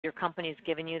your company's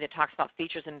given you that talks about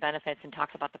features and benefits and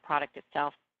talks about the product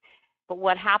itself. But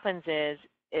what happens is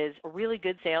a really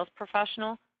good sales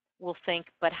professional will think,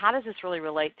 but how does this really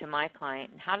relate to my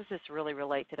client? And how does this really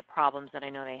relate to the problems that I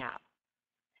know they have?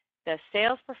 The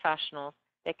sales professionals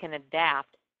that can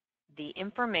adapt the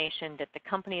information that the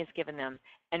company has given them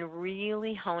and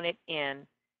really hone it in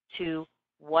to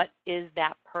what is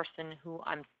that person who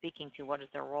I'm speaking to, what is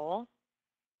their role,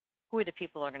 who are the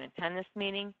people who are going to attend this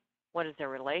meeting, what is their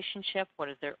relationship,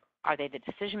 are they the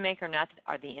decision maker, not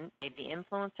are they the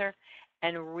influencer,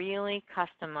 and really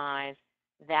customize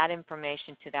that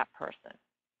information to that person.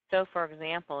 So for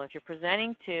example, if you're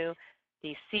presenting to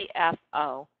the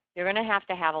CFO, you're going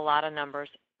to have a lot of numbers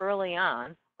early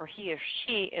on, or he or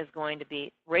she is going to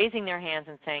be raising their hands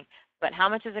and saying, but how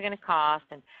much is it going to cost,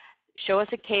 and show us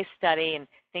a case study and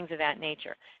things of that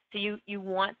nature. So you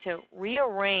want to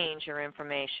rearrange your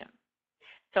information.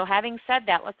 So having said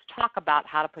that, let's talk about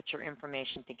how to put your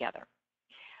information together.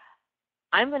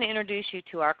 I'm going to introduce you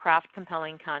to our craft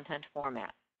compelling content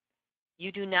format.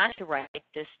 You do not have to write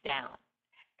this down,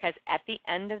 because at the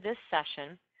end of this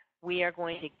session, we are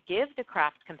going to give the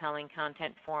craft compelling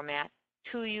content format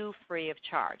to you free of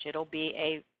charge. It'll be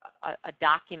a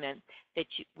document that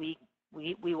we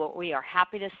are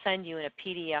happy to send you in a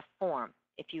PDF form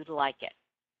if you'd like it.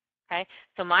 Okay?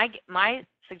 So my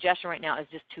suggestion right now is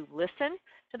just to listen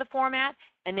to the format,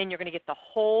 and then you're going to get the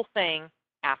whole thing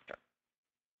after.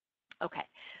 Okay,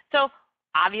 so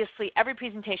obviously every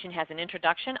presentation has an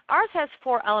introduction. Ours has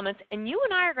 4 elements, and you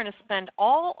and I are going to spend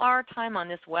all our time on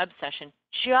this web session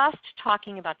just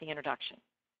talking about the introduction.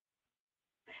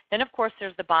 Then, of course,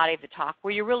 there's the body of the talk,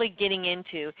 where you're really getting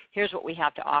into, here's what we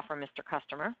have to offer, Mr.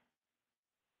 Customer.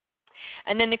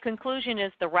 And then the conclusion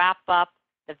is the wrap-up,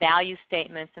 the value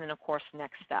statements, and then, of course,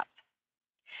 next steps.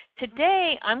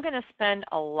 Today, I'm going to spend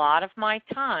a lot of my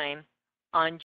time on